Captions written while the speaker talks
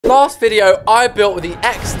last video, I built the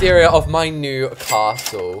exterior of my new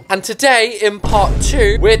castle. And today, in part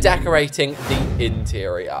 2, we're decorating the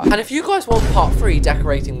interior. And if you guys want part 3,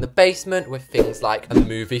 decorating the basement with things like a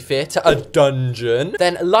movie theater, a dungeon,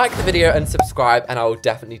 then like the video and subscribe, and I will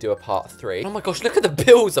definitely do a part 3. Oh my gosh, look at the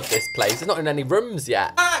bills of this place. There's not in any rooms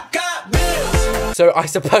yet. I got bills. So I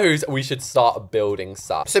suppose we should start building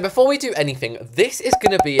stuff. So before we do anything, this is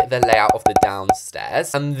going to be the layout of the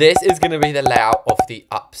downstairs, and this is going to be the layout of the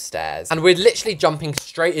upstairs. And we're literally jumping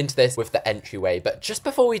straight into this with the entryway. But just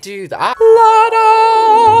before we do that,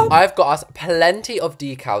 I've got us plenty of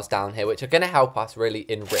decals down here, which are going to help us really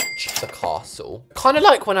enrich the castle. Kind of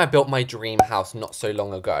like when I built my dream house not so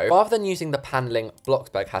long ago. Rather than using the paneling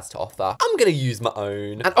BLOXBURG has to offer, I'm going to use my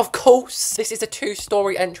own. And of course, this is a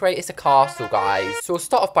 2-story entryway. It's a castle, guys. So we'll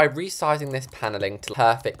start off by resizing this paneling to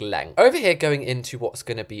perfect length. Over here, going into what's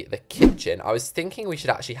going to be the kitchen, I was thinking we should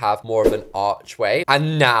actually have more of an archway.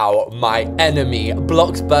 And now my enemy,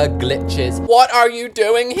 BLOXBURG glitches. What are you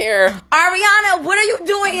doing here? Ariana, what are you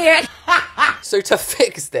doing here? So to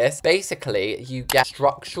fix this, basically you get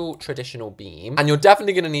structural traditional beam, and you're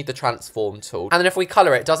definitely going to need the transform tool. And then if we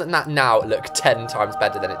color it, doesn't that now look 10 times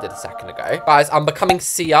better than it did a second ago? Guys, I'm becoming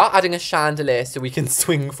Sia, adding a chandelier so we can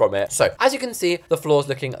swing from it. So as you can see, the floor's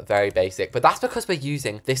looking very basic, but that's because we're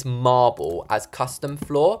using this marble as custom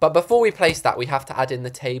floor. But before we place that, we have to add in the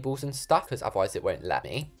tables and stuff, because otherwise it won't let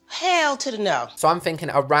me. Hell to the no. So I'm thinking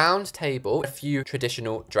a round table, a few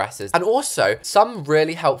traditional dresses, and also some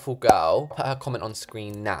really helpful girl, put her comment on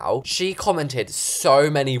screen now. She commented so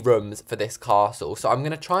many rooms for this castle, so I'm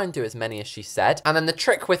going to try and do as many as she said. And then the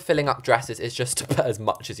trick with filling up dresses is just to put as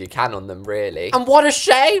much as you can on them, really. And what a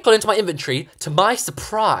shame! Got into my inventory, to my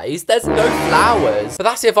surprise, there's no flowers. But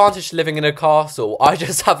that's the advantage to living in a castle. I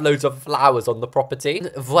just have loads of flowers on the property.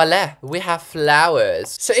 Voila, we have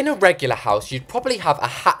flowers. So in a regular house, you'd probably have a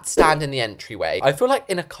hat stand in the entryway. I feel like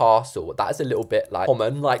in a castle, that is a little bit like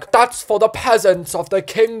common, like that's for the peasants of the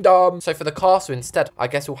kingdom. So for the castle instead, I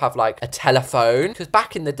guess we'll have like a telephone, because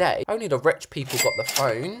back in the day, only the rich people got the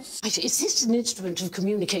phones. Is this an instrument of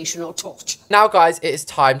communication or torture? Now guys, it is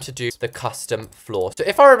time to do the custom floor. So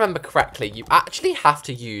if I remember correctly, you actually have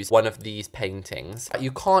to use one of these paintings. You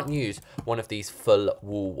can't use one of these full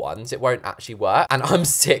wall ones. It won't actually work. And I'm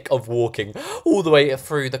sick of walking all the way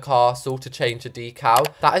through the castle to change the decal.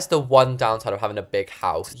 That is the one downside of having a big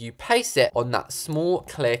house. You place it on that small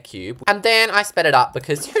clear cube, and then I sped it up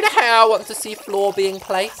because who the hell wants to see floor being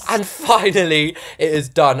placed? And finally, it is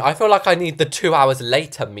done. I feel like I need the 2 hours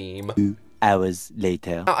later meme. 2 hours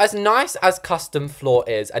later. Now, as nice as custom floor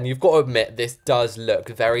is, and you've got to admit, this does look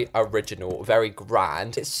very original, very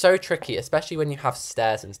grand. It's so tricky, especially when you have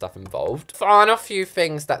stairs and stuff involved. Final few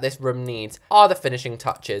things that this room needs are the finishing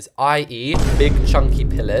touches, i.e. big chunky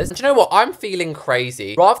pillars. And do you know what? I'm feeling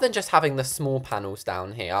crazy. Rather than just having the small panels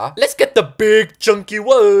down here, let's get the big chunky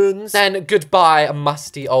ones. Then goodbye,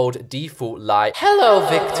 musty old default light. Hello,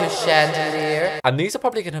 Victor Chandelier. And these are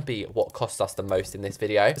probably going to be what costs us the most in this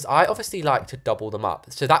video, because I obviously like to double them up.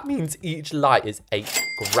 So that means each light is 8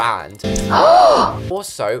 grand.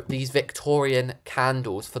 Also, these Victorian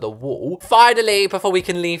candles for the wall. Finally, before we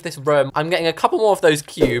can leave this room, I'm getting a couple more of those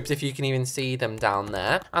cubes, if you can even see them down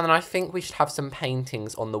there. And then I think we should have some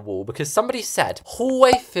paintings on the wall, because somebody said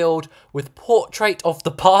hallway filled with portrait of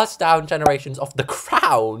the passed down generations of the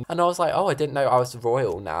crown. And I was like, oh, I didn't know I was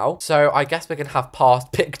royal now. So I guess we're gonna have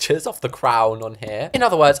past pictures of the crown on here. In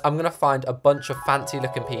other words, I'm gonna find a bunch of fancy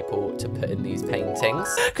looking people to put in these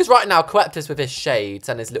paintings, because right now Coeptus with his shades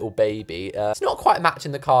and his little baby, it's not quite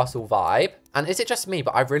matching the castle vibe. And is it just me,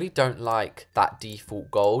 but I really don't like that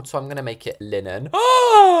default gold, so I'm gonna make it linen.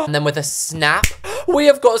 And then with a snap, we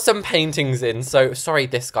have got some paintings in. So sorry,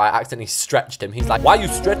 this guy accidentally stretched him. He's like, why you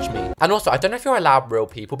stretch me? And also, I don't know if you're allowed real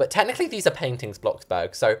people, but technically these are paintings,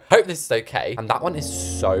 BLOXBURG, so hope this is okay. And that one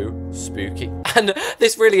is so spooky. And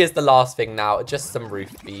this really is the last thing now, just some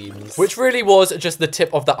roof beams, which really was just the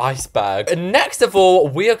tip of the iceberg. And next of all,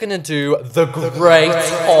 we are gonna do the Great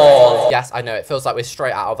Hall. Yes, I know, it feels like we're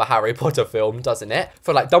straight out of a Harry Potter film, doesn't it? I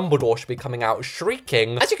feel like Dumbledore should be coming out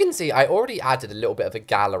shrieking. As you can see, I already added a little bit of a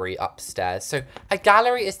gallery upstairs. So a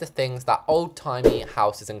gallery is the things that old-timey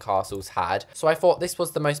houses and castles had. So I thought this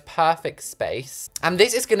was the most perfect space. And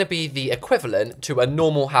this is going to be the equivalent to a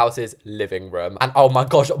normal house's living room. And oh my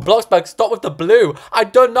gosh, BLOXBURG, stop with the blue. I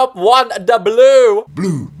do not want the blue.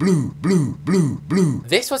 Blue, blue, blue, blue, blue.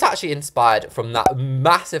 This was actually inspired from that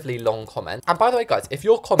massively long comment. And by the way, guys, if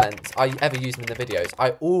your comments, I ever use them in the videos,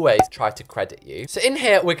 I always try to credit you. So in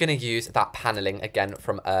here, we're going to use that paneling again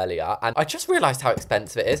from earlier. And I just realized how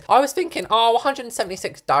expensive it is. I was thinking, oh,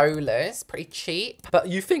 $176, pretty cheap. But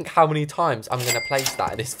you think how many times I'm going to place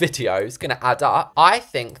that in this video is going to add up. I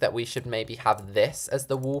think that we should maybe have this as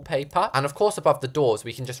the wallpaper. And of course, above the doors,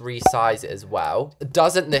 we can just resize it as well.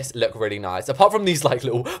 Doesn't this look really nice? Apart from these like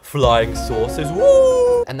little flying saucers.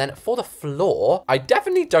 Woo! And then for the floor, I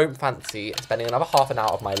definitely don't fancy spending another half an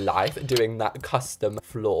hour of my life doing that custom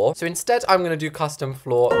floor. So instead, I'm going to do custom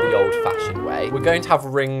floor the old-fashioned way. We're going to have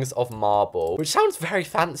rings of marble, which sounds very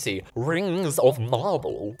fancy. Rings of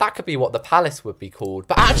marble. That could be what the palace would be called.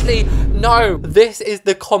 But actually, no. This is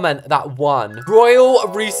the comment that won. Royal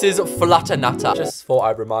Reese's Flutter Nutter. Just thought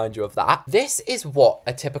I'd remind you of that. This is what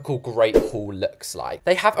a typical Great Hall looks like.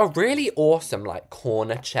 They have a really awesome like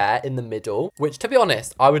corner chair in the middle, which to be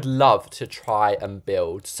honest, I would love to try and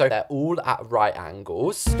build. So they're all at right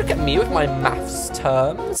angles. Look at me with my maths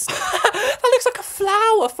terms. That looks like a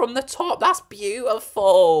flower from the top. That's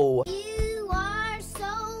beautiful. You are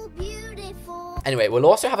so beautiful. Anyway, we'll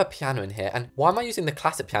also have a piano in here. And why am I using the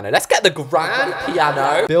classic piano? Let's get the grand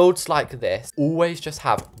piano. Builds like this always just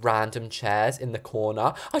have random chairs in the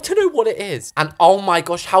corner. I don't know what it is. And oh my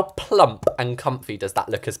gosh, how plump and comfy does that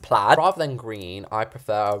look as plaid? Rather than green, I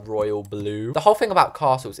prefer royal blue. The whole thing about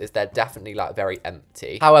castles is they're definitely like very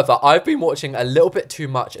empty. However, I've been watching a little bit too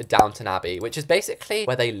much Downton Abbey, which is basically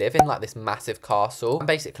where they live in like this massive castle. And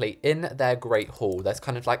basically in their great hall, there's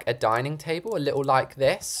kind of like a dining table, a little like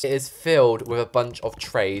this. It is filled with a bunch of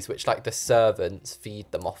trays, which like the servants feed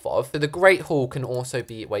them off of. So the great hall can also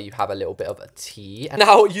be where you have a little bit of a tea. And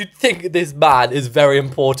now you'd think this man is very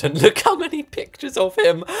important. Look how many pictures of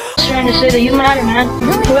him. Trying to say that you matter, man.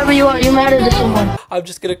 Whoever you are, you matter to someone. I'm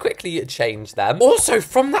just going to quickly change them. Also,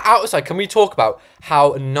 from the outside, can we talk about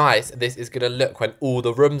how nice this is going to look when all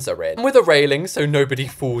the rooms are in? With a railing so nobody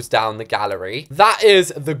falls down the gallery. That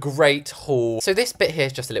is the great hall. So this bit here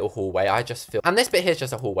is just a little hallway. And this bit here is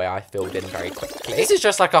just a hallway I filled in very quickly. This is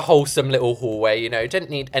just like a wholesome little hallway, you know,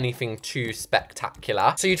 didn't need anything too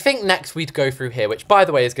spectacular. So you'd think next we'd go through here, which by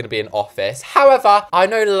the way is going to be an office. However, I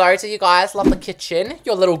know loads of you guys love the kitchen,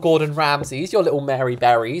 your little Gordon Ramsays, your little Mary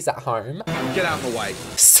Berries at home. Get out of the way.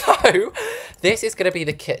 So this is going to be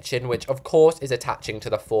the kitchen, which of course is attaching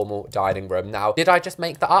to the formal dining room. Now, did I just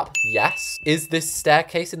make that up? Yes. Is this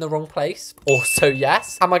staircase in the wrong place? Also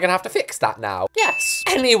yes. Am I going to have to fix that now? Yes.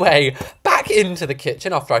 Anyway, back into the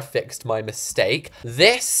kitchen after I fixed my mistake.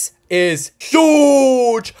 This is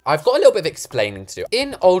huge. I've got a little bit of explaining to do.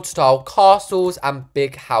 In old style castles and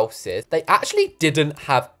big houses, they actually didn't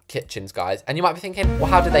have kitchens, guys. And you might be thinking, well,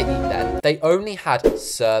 how did they eat then? They only had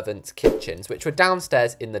servants' kitchens, which were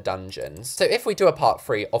downstairs in the dungeons. So if we do a part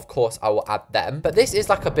 3, of course, I will add them. But this is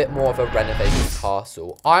like a bit more of a renovated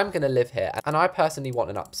castle. I'm going to live here, and I personally want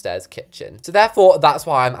an upstairs kitchen. So therefore, that's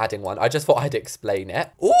why I'm adding one. I just thought I'd explain it.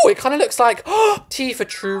 Oh, it kind of looks like tea for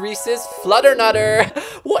true Reese's Flutter Nutter.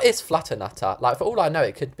 What is Flutter Nutter? Like, for all I know,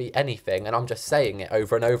 it could be anything, and I'm just saying it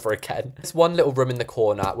over and over again. There's one little room in the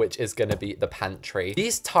corner, which is going to be the pantry.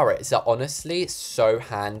 These turrets are honestly so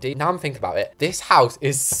handy. Now I'm thinking about it, this house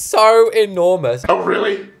is so enormous. Oh,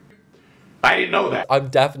 really? I didn't know that. I'm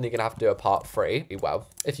definitely gonna have to do a part 3. Well,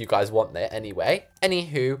 if you guys want it anyway.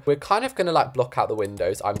 Anywho, we're kind of gonna like block out the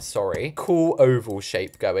windows. I'm sorry. Cool oval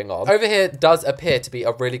shape going on. Over here does appear to be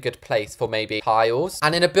a really good place for maybe tiles.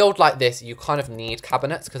 And in a build like this, you kind of need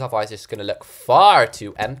cabinets because otherwise it's gonna look far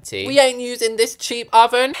too empty. We ain't using this cheap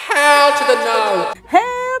oven. Hell to the no.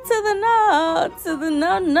 Hell to the no, to the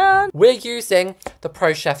no, no. We're using the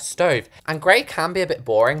Pro Chef stove. And grey can be a bit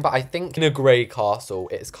boring, but I think in a grey castle,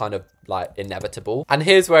 it's kind of like inevitable. And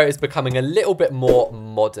here's where it's becoming a little bit more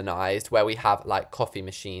modernized, where we have like coffee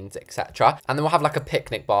machines, etc. And then we'll have like a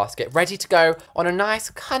picnic basket ready to go on a nice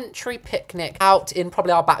country picnic out in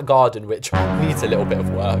probably our back garden, which needs a little bit of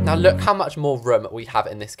work. Now look how much more room we have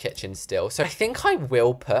in this kitchen still. So I think I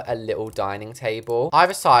will put a little dining table.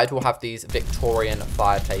 Either side will have these Victorian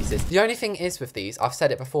fireplaces. The only thing is with these, I've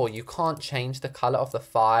said it before, you can't change the color of the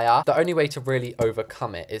fire. The only way to really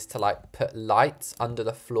overcome it is to like put lights under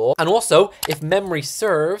the floor. And also, if memory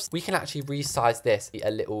serves, we can actually resize this a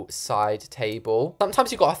little side table.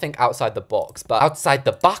 Sometimes you gotta think outside the box, but outside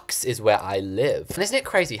the box is where I live. And isn't it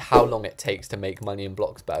crazy how long it takes to make money in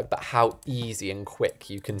Bloxburg, but how easy and quick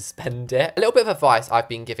you can spend it? A little bit of advice I've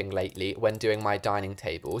been giving lately when doing my dining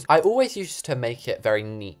tables. I always used to make it very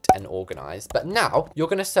neat and organized, but now you're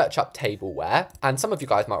gonna search up tableware, and some of you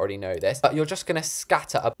guys might already know this, but you're just gonna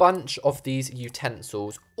scatter a bunch of these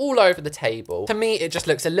utensils all over the table. To me, it just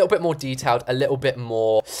looks a little bit more detailed, a little bit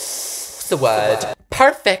more, what's the word?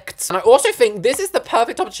 perfect. And I also think this is the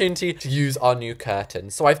perfect opportunity to use our new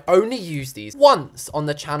curtains. So I've only used these once on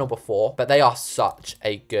the channel before, but they are such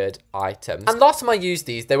a good item. And last time I used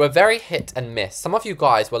these, they were very hit and miss. Some of you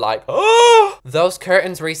guys were like, oh, those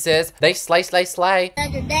curtains, Reese's, they slay, slay, slay.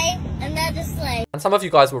 Another day, another slay. And some of you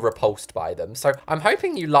guys were repulsed by them. So I'm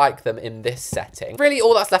hoping you like them in this setting. Really,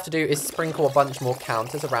 all that's left to do is sprinkle a bunch more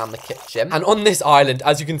counters around the kitchen. And on this island,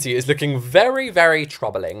 as you can see, it's looking very, very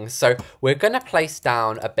troubling. So we're going to place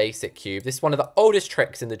down a basic cube. This is one of the oldest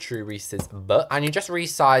tricks in the True Reese's book. And you just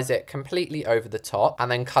resize it completely over the top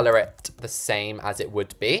and then color it the same as it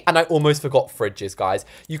would be. And I almost forgot fridges, guys.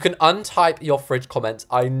 You can untype your fridge comments.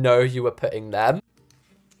 I know you were putting them.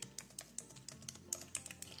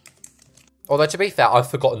 Although, to be fair,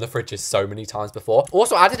 I've forgotten the fridges so many times before.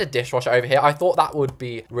 Also added a dishwasher over here. I thought that would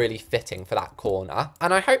be really fitting for that corner.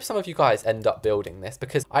 And I hope some of you guys end up building this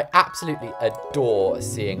because I absolutely adore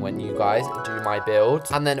seeing when you guys do my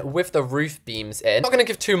builds. And then with the roof beams in, I'm not going to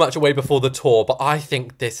give too much away before the tour, but I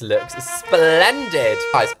think this looks splendid.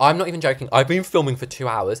 Guys, I'm not even joking. I've been filming for 2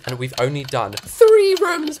 hours and we've only done 3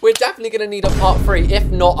 rooms. We're definitely going to need a part 3, if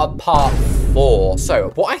not a part 4. So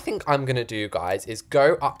what I think I'm going to do, guys, is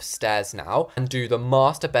go upstairs now and do the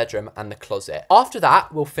master bedroom and the closet. After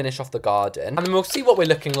that, we'll finish off the garden and then we'll see what we're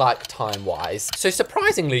looking like time-wise. So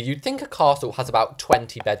surprisingly, you'd think a castle has about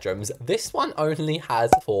 20 bedrooms. This one only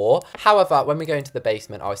has 4. However, when we go into the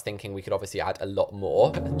basement, I was thinking we could obviously add a lot more.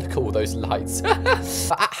 Look at all those lights.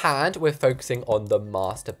 But at hand, we're focusing on the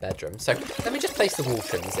master bedroom. So let me just place the wall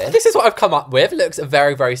trims in. This is what I've come up with. It looks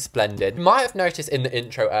very, very splendid. You might have noticed in the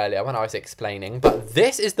intro earlier when I was explaining, but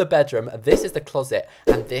this is the bedroom, this is the closet,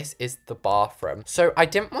 and this is the bathroom. So I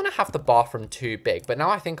didn't want to have the bathroom too big, but now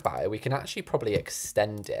I think about it, we can actually probably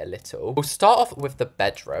extend it a little. We'll start off with the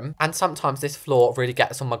bedroom, and sometimes this floor really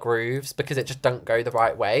gets on my grooves because it just don't go the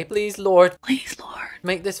right way. Please, Lord,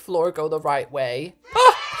 make this floor go the right way.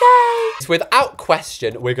 Oh, yay! So without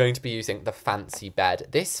question, we're going to be using the fancy bed.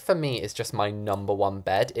 This for me is just my #1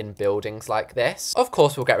 bed in buildings like this. Of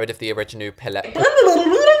course, we'll get rid of the original pillow.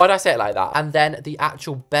 Why did I say it like that? And then the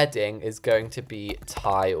actual bedding is going to be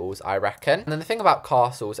tiles, I reckon. And then the thing about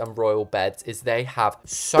castles and royal beds is they have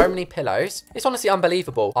so many pillows. It's honestly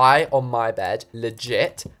unbelievable. I, on my bed,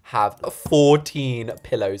 legit have 14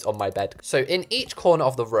 pillows on my bed. So in each corner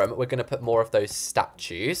of the room, we're going to put more of those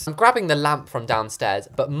statues. I'm grabbing the lamp from downstairs,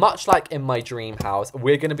 but much like in my dream house,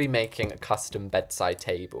 we're going to be making custom bedside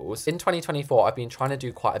tables. In 2024, I've been trying to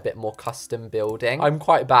do quite a bit more custom building. I'm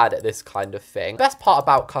quite bad at this kind of thing. The best part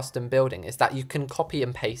about custom building is that you can copy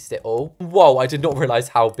and paste it all. Whoa, I did not realize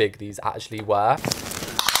how big these actually were.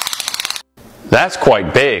 That's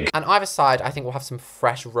quite big. And either side, I think we'll have some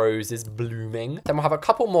fresh roses blooming. Then we'll have a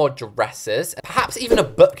couple more dressers, perhaps even a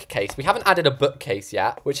bookcase. We haven't added a bookcase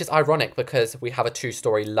yet, which is ironic because we have a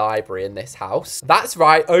 2-story library in this house. That's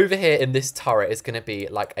right, over here in this turret is going to be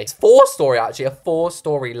like a 4-story, actually, a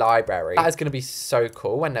 4-story library. That is going to be so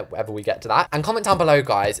cool whenever we get to that. And comment down below,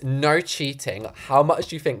 guys, no cheating. How much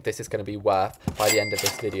do you think this is going to be worth by the end of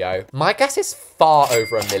this video? My guess is far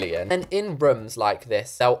over $1 million. And in rooms like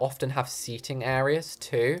this, they'll often have seating areas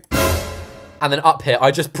too. And then up here,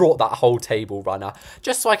 I just brought that whole table runner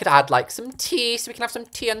just so I could add like some tea, so we can have some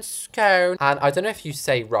tea and scone. And I don't know if you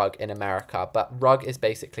say rug in America, but rug is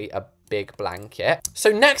basically a big blanket. So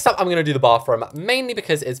next up, I'm going to do the bathroom, mainly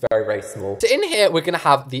because it's very, very small. So in here, we're going to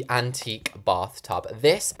have the antique bathtub.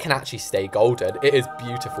 This can actually stay golden. It is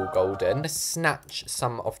beautiful golden. Snatch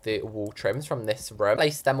some of the wall trims from this room,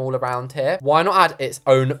 place them all around here. Why not add its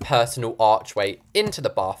own personal archway into the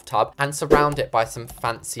bathtub and surround it by some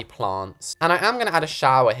fancy plants? And I am going to add a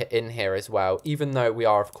shower in here as well, even though we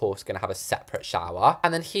are, of course, going to have a separate shower.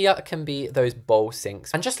 And then here can be those bowl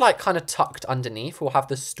sinks. And just like kind of tucked underneath, we'll have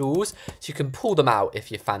the stools, so you can pull them out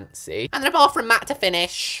if you fancy. And then a bathroom mat to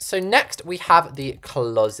finish. So next we have the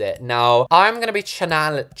closet. Now, I'm going to be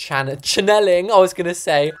channeling, I was going to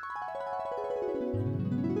say.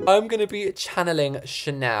 I'm going to be channeling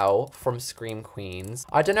Chanel from Scream Queens.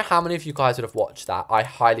 I don't know how many of you guys would have watched that. I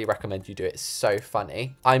highly recommend you do it. It's so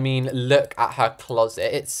funny. I mean, look at her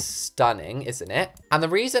closet. It's stunning, isn't it? And the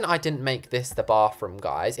reason I didn't make this the bathroom,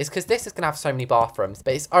 guys, is because this is going to have so many bathrooms,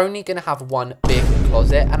 but it's only going to have one big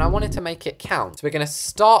closet, and I wanted to make it count. So we're going to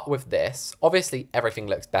start with this. Obviously, everything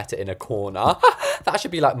looks better in a corner. That should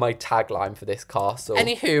be like my tagline for this castle.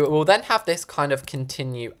 Anywho, we'll then have this kind of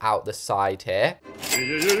continue out the side here.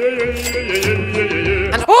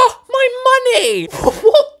 And oh, my money!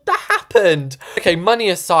 What the happened? happened? Okay, money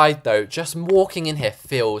aside though, just walking in here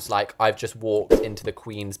feels like I've just walked into the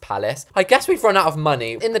Queen's Palace. I guess we've run out of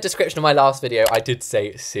money. In the description of my last video, I did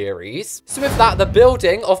say series. So with that, the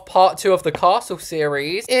building of part 2 of the castle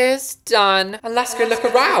series is done. And let's go look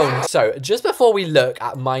around. So just before we look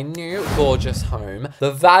at my new gorgeous home,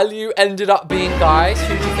 the value ended up being, guys,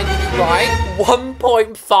 who do you think is right?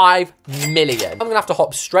 1.5 million. I'm gonna have to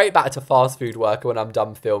hop straight back to fast food worker when I'm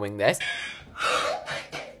done filming this.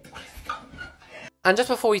 And just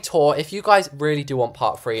before we tour, if you guys really do want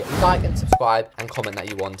part 3, like and subscribe and comment that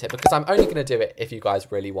you want it, because I'm only going to do it if you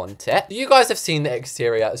guys really want it. You guys have seen the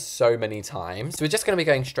exterior so many times, so we're just going to be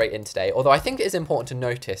going straight in today. Although I think it is important to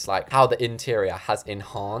notice like how the interior has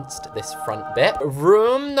enhanced this front bit.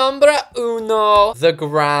 Room number uno, the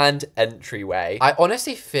grand entryway. I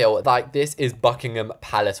honestly feel like this is Buckingham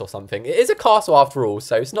Palace or something. It is a castle after all,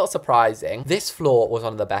 so it's not surprising. This floor was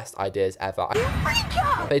one of the best ideas ever.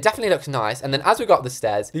 But it definitely looks nice. And then as we go up the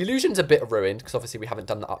stairs, the illusion's a bit ruined because obviously we haven't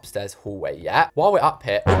done the upstairs hallway yet. While we're up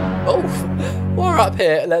here, while we're up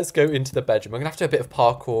here, let's go into the bedroom. I'm gonna have to do a bit of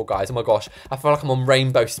parkour, guys. Oh my gosh, I feel like I'm on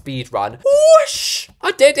rainbow speed run. Whoosh!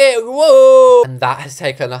 I did it, whoa! And that has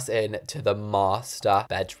taken us in to the master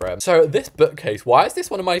bedroom. So this bookcase, why is this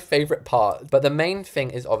one of my favorite parts? But the main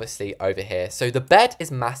thing is obviously over here. So the bed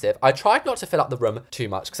is massive. I tried not to fill up the room too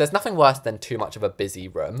much because there's nothing worse than too much of a busy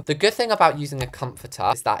room. The good thing about using a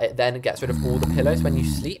comforter is that it then gets rid of all the pillows when you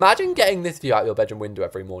sleep. Imagine getting this view out your bedroom window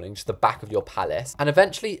every morning, just the back of your palace. And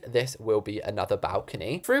eventually this will be another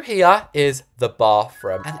balcony. Through here is the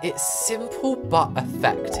bathroom, and it's simple but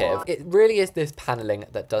effective. It really is this paneling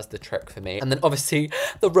that does the trick for me. And then obviously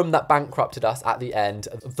the room that bankrupted us at the end,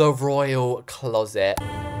 the royal closet.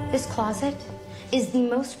 This closet is the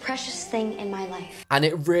most precious thing in my life. And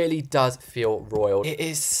it really does feel royal. It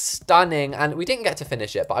is stunning, and we didn't get to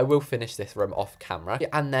finish it, but I will finish this room off camera.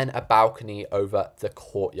 And then a balcony over the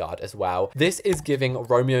courtyard as well. This is giving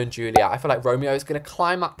Romeo and Juliet. I feel like Romeo is gonna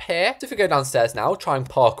climb up here. So if we go downstairs now, try and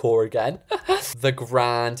parkour again. The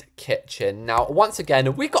grand kitchen. Now, once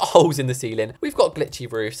again, we've got holes in the ceiling. We've got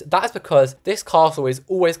glitchy roofs. That is because this castle is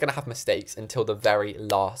always gonna have mistakes until the very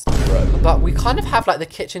last room. But we kind of have like the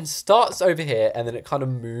kitchen starts over here and then it kind of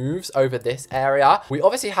moves over this area. We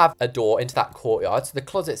obviously have a door into that courtyard, so the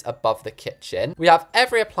closet's above the kitchen. We have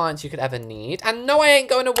every appliance you could ever need. And no, I ain't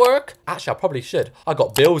going to work. Actually, I probably should. I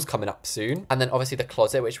got bills coming up soon. And then obviously the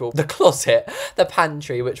closet, the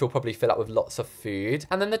pantry, which will probably fill up with lots of food.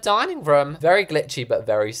 And then the dining room, very glitchy, but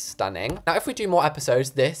very stunning. Now, if we do more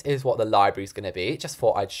episodes, this is what the library is going to be. Just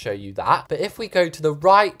thought I'd show you that. But if we go to the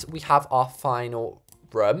right, we have our final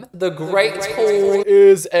room. The Great Hall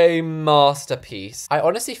is a masterpiece. I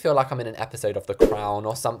honestly feel like I'm in an episode of The Crown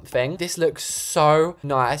or something. This looks so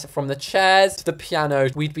nice. From the chairs to the piano,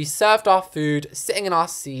 we'd be served our food, sitting in our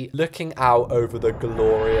seat, looking out over the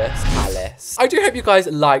glorious palace. I do hope you guys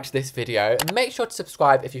liked this video. Make sure to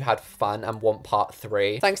subscribe if you had fun and want part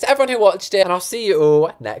 3. Thanks to everyone who watched it, and I'll see you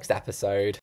all next episode.